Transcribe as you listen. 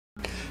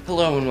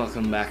Hello and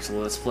welcome back to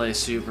Let's Play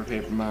Super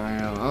Paper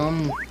Mario.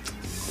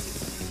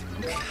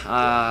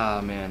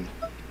 Man.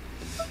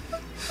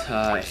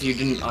 If you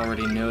didn't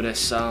already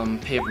notice,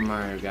 Paper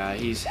Mario guy,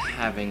 he's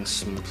having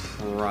some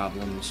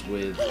problems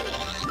with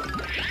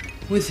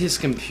his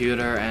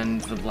computer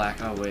and the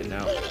black,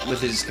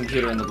 with his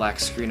computer and the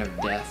black screen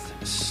of death.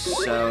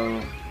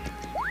 So,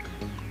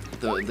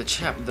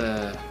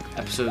 the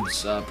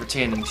episodes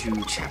pertaining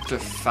to Chapter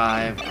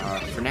 5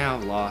 are for now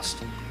lost,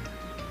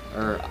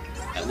 or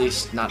at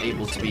least not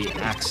able to be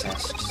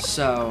accessed.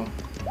 So,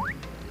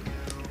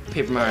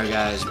 Paper Mario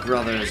Guy's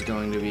brother is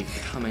going to be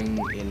coming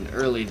in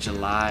early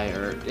July,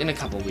 or in a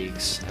couple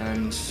weeks,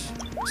 and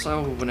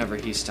so whenever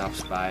he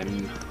stops by,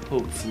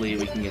 hopefully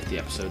we can get the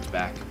episodes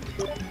back.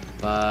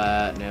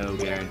 But no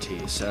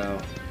guarantee, so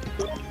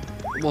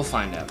we'll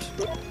find out.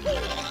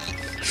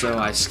 So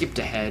I skipped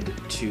ahead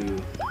to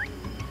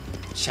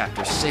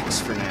Chapter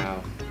 6 for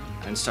now,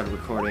 and started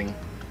recording,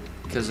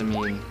 because I'm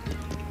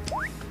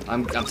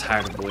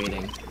tired of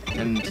waiting,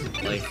 and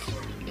like,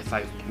 if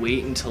I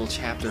wait until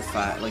Chapter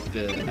 5, like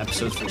the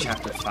episodes for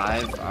Chapter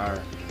 5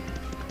 are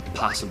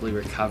possibly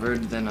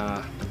recovered, then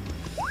I'm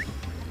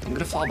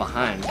gonna fall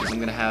behind, because I'm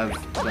gonna have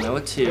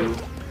Noah 2,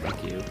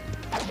 thank you,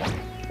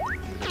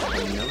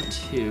 Noah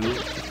 2,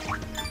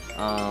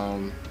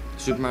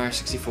 Super Mario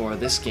 64,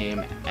 this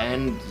game,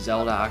 and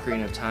Zelda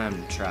Ocarina of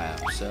Time to try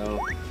out, so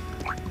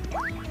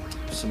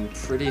some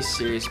pretty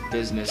serious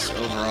business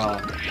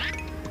overall.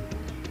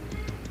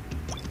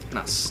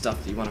 Not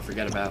stuff that you want to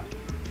forget about.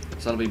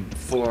 So that'll be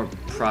 4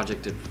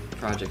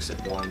 projects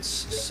at once.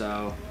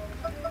 So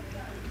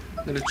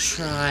I'm gonna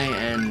try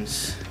and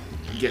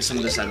get some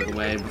of this out of the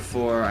way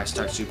before I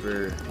start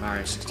Super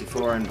Mario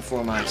 64 and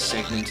before my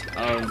segment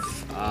of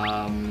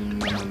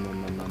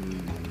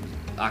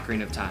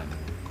Ocarina of Time.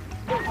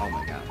 Oh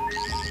my god.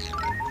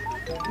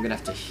 I'm gonna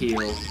have to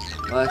heal,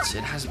 but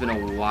it has been a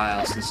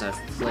while since I've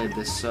played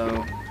this,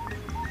 so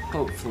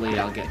hopefully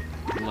I'll get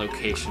the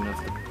location of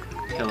the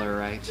pillar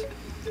right.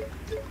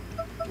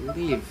 I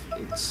believe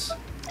it's...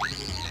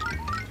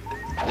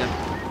 Yep.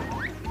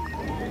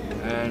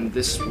 And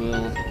this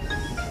will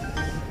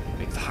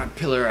make the heart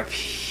pillar up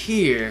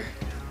here.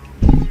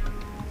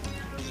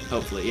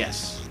 Hopefully,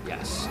 yes.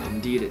 Yes,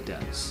 indeed it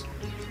does.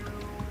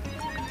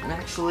 And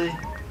actually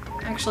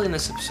in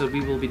this episode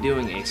we will be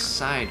doing a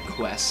side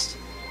quest.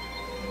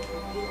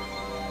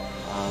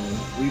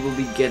 We will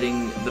be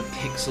getting the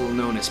pixel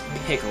known as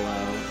Piccolo,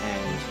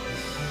 and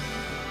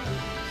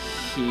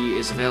he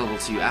is available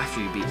to you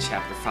after you beat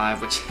Chapter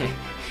 5, which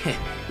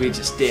we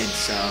just did,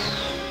 so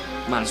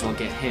might as well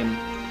get him.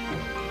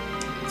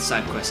 The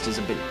side quest is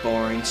a bit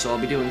boring, so I'll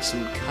be doing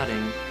some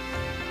cutting.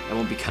 I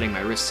won't be cutting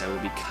my wrists, I will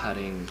be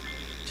cutting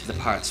to the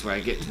parts where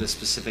I get to the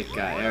specific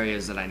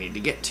areas that I need to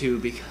get to,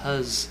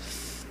 because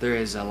there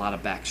is a lot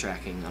of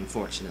backtracking,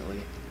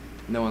 unfortunately.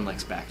 No one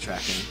likes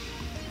backtracking.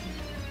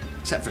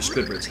 Except for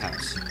Squidward's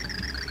house.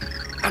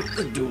 At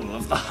the duel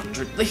of the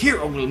 100, the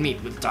hero will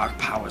meet with dark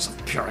powers of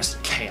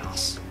purest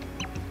chaos.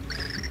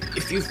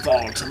 If you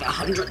fall to the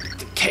 100,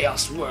 the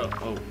chaos world...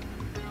 Oh,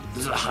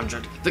 the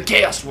 100. The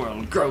chaos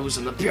world grows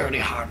and the purity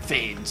heart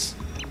fades.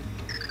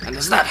 And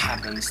as that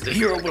happens, the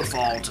hero will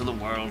fall to the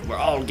world where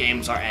all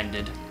games are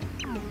ended.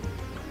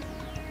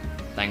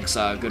 Thanks,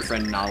 good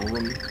friend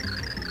Nalrum.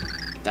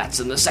 That's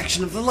in the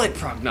section of the light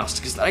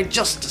prognosticus that I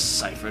just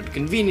deciphered,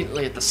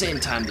 conveniently at the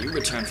same time that you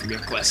return from your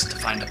quest to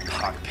find a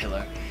heart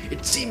pillar.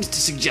 It seems to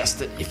suggest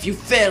that if you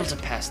fail to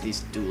pass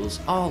these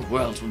duels, all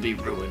worlds will be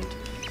ruined.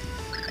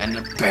 And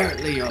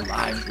apparently your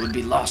lives would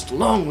be lost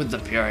along with the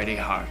purity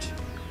heart.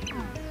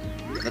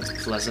 That's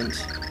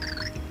pleasant.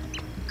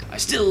 I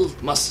still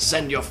must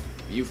send you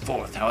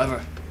forth,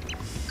 however.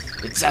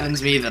 It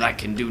saddens me that I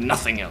can do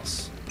nothing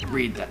else.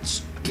 Read that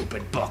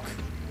stupid book.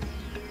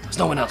 Because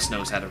no one else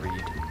knows how to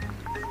read.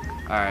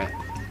 Alright.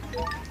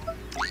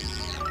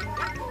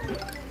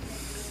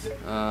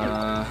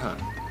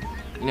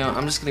 You know,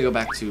 I'm just gonna go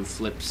back to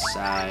flip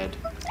side.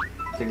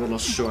 Take a little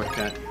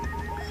shortcut.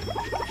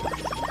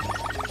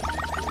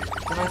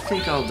 And I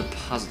think I'll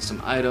deposit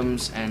some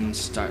items and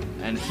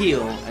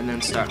heal, and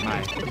then start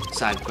my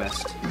side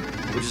quest,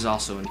 which is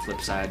also in flip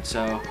side,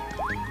 so...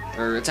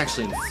 Or it's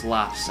actually in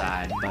flop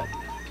side, but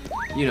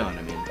you know what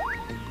I mean.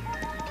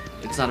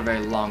 It's not a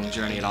very long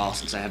journey at all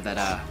since I have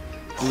that,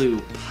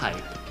 blue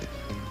pipe.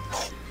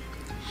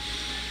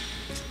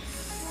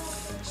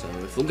 So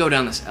if we'll go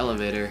down this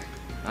elevator,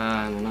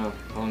 I don't know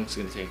how long it's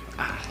gonna take.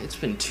 It's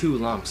been too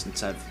long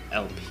since I've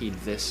LP'd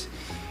this,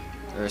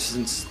 or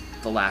since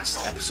the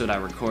last episode I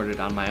recorded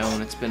on my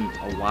own. It's been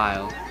a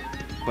while,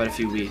 quite a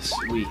few weeks,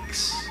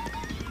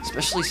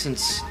 especially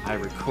since I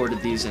recorded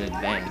these in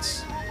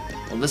advance.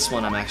 Well, this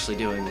one I'm actually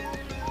doing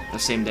the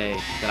same day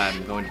that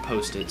I'm going to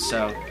post it,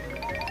 so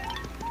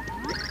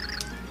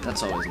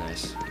that's always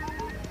nice.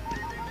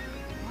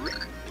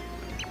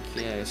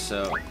 Okay,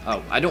 so,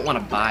 I don't want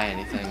to buy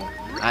anything.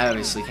 I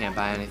obviously can't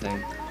buy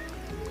anything,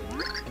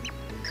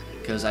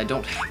 because I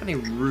don't have any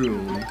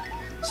room.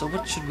 So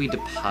what should we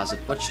deposit?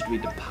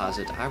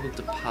 I will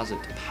deposit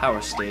Power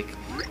Steak.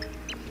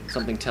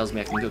 Something tells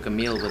me I can cook a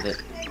meal with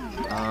it.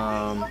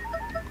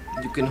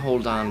 You can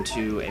hold on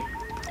to a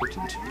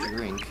potent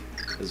drink,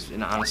 because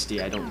in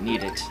honesty, I don't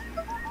need it.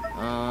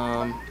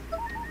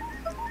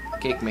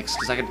 Cake mix,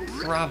 because I could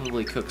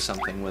probably cook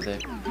something with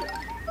it.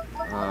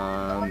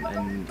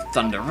 And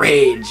thunder,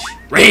 rage!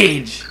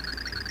 Rage!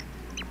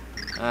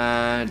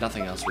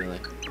 Nothing else really.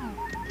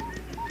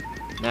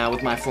 Now,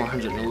 with my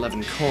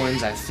 411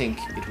 coins, I think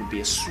it would be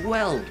a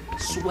swell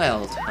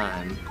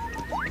time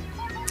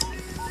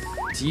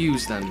to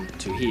use them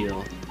to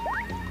heal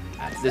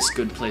at this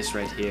good place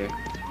right here.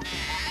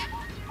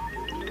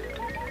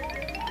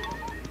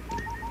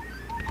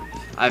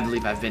 I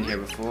believe I've been here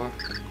before.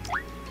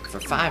 For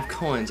 5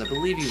 coins, I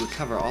believe you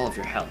recover all of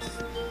your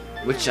health,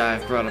 which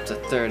I've brought up to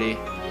 30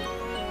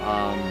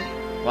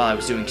 while I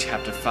was doing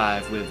Chapter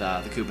 5 with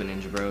the Koopa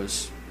Ninja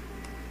Bros.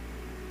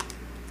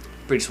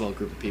 Pretty swell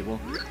group of people.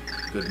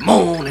 Good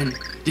morning.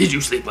 Did you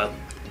sleep well?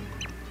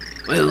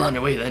 Well, on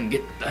your way then,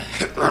 get the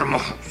heck out of my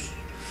house.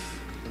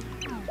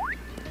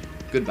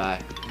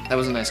 Goodbye. That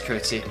was a nice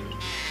curtsy.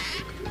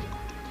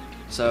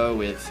 So,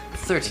 with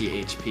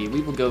 30 HP,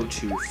 we will go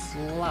to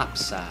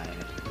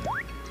Flopside.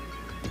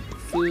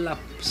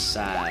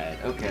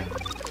 Flopside. Okay.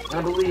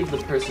 I believe the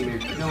person we're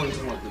going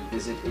to want to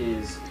visit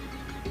is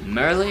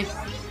Merly.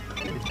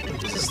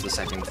 Is this the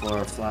second floor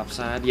of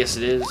Flopside? Yes,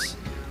 it is.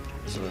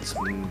 So let's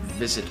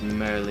visit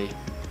Merly.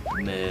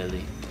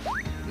 Merly.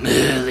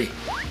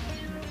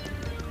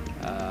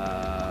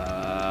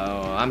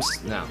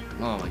 No.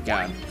 Oh my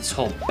god. This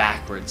whole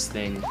backwards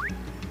thing.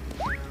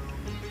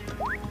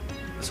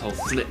 This whole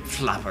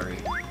flip-floppery.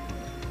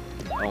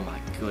 Oh my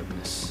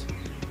goodness.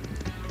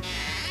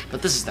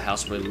 But this is the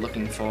house we're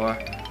looking for.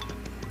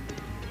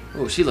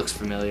 Oh, she looks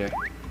familiar.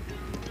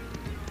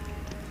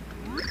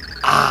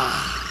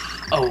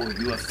 Ah! Oh,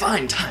 you have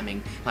fine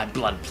timing. My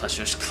blood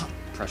pressure's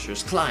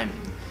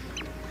climbing.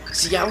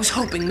 See, I was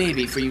hoping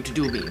maybe for you to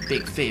do me a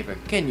big favor.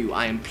 Can you,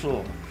 I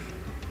implore?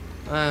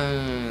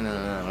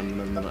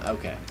 No.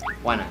 Okay.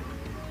 Why not?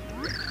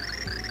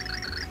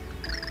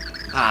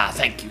 Ah,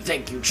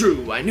 thank you,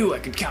 true. I knew I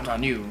could count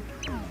on you.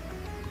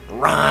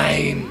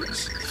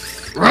 Rhymes.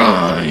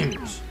 I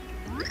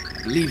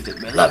believe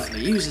that my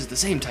lovely uses the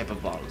same type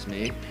of ball as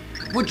me.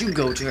 Would you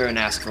go to her and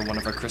ask for one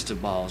of her crystal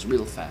balls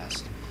real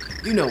fast?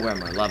 You know where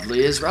my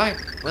lovely is, right?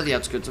 Where the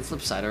outskirts of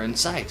Flipside are in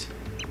sight.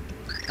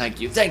 Thank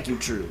you,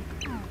 true.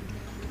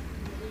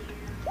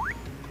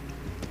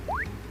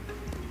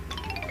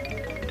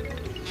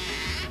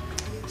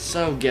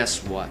 So,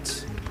 guess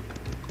what?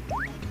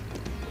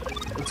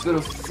 Let's go to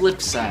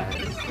Flipside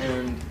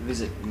and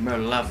visit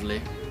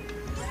Merlovely.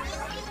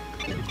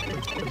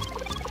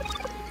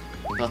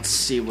 Let's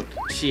see what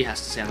she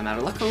has to say on the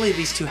matter. Luckily,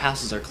 these two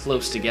houses are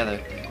close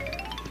together.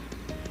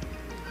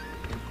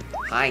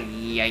 Hi.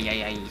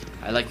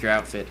 I like your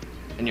outfit.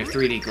 And your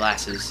 3D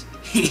glasses.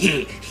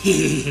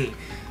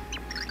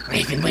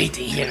 I've been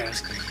waiting,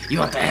 heroes. You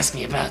want to ask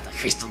me about the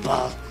crystal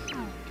ball?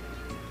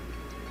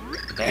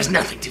 There's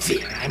nothing to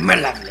fear. I'm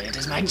Merlovely. It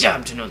is my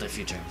job to know the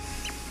future.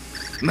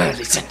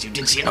 Merly sent you,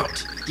 did she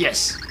not?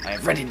 Yes, I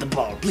have readied the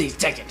ball. Please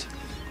take it.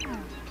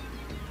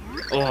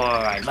 Or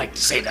I'd like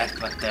to say that,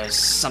 but there's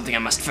something I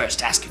must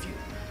first ask of you.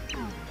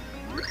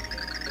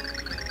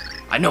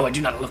 I know I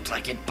do not look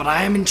like it, but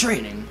I am in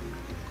training.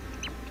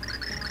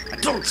 I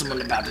told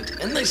someone about it,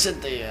 and they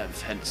said they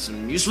have had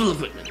some useful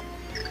equipment.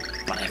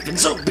 But I've been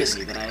so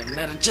busy that I haven't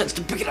had a chance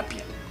to pick it up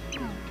yet.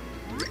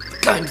 The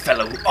kind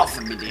fellow who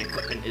offered me the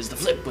equipment is the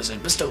flip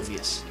wizard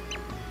Bustovius.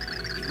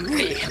 He would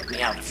really help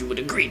me out if you would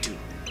agree to.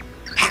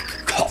 Hack,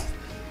 cough.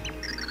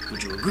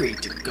 Would you agree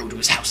to go to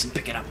his house and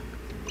pick it up?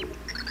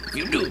 If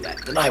you do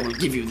that, then I will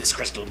give you this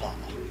crystal ball.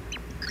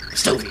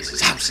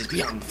 Bustovius' house is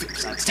beyond the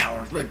Flipside's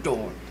tower red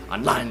door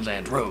on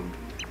Lineland Road.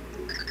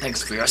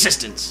 Thanks for your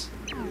assistance.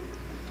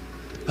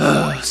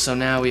 So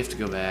now we have to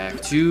go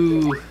back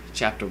to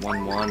Chapter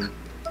 1-1.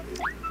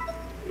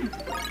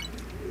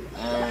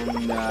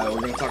 And we're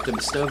going to talk to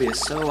Bustovius,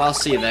 so I'll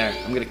see you there.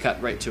 I'm going to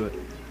cut right to it.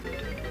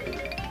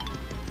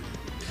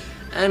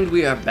 And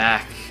we are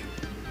back.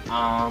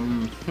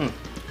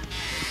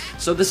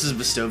 So this is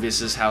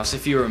Bustovius' house.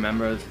 If you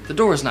remember, the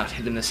door is not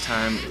hidden this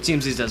time. It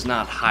seems he does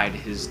not hide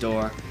his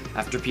door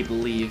after people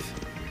leave.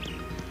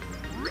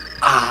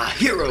 Ah,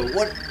 hero,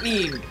 what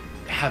need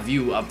have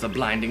you of the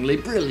blindingly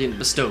brilliant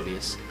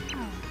Bustovius?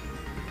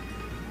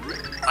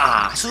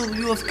 Ah, so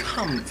you have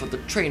come for the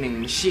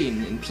training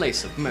machine in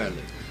place of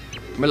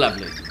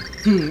Merlovely.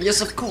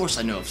 Yes, of course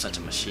I know of such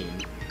a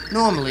machine.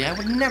 Normally, I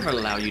would never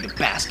allow you to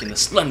bask in the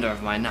splendor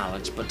of my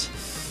knowledge, but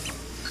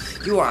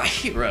you are a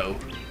hero.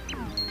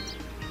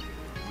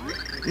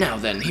 Now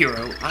then,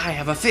 hero, I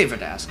have a favor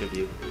to ask of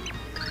you.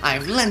 I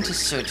have lent a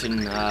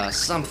certain,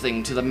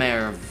 something to the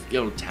mayor of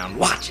Yodetown.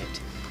 Watch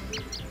it.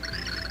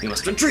 You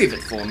must retrieve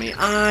it for me.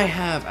 I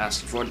have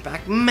asked for it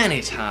back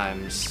many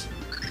times.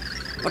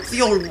 But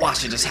the old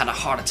watcher just had a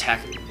heart attack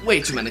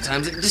way too many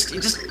times.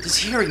 His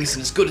hearing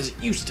isn't as good as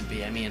it used to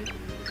be, I mean.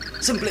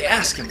 Simply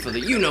ask him for the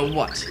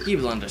you-know-what. He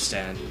will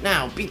understand.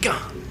 Now, be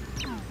gone.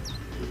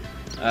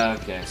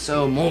 Okay,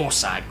 so more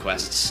side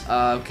quests.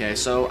 Okay,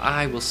 so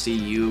I will see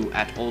you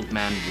at Old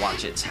Man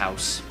Watchett's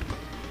house.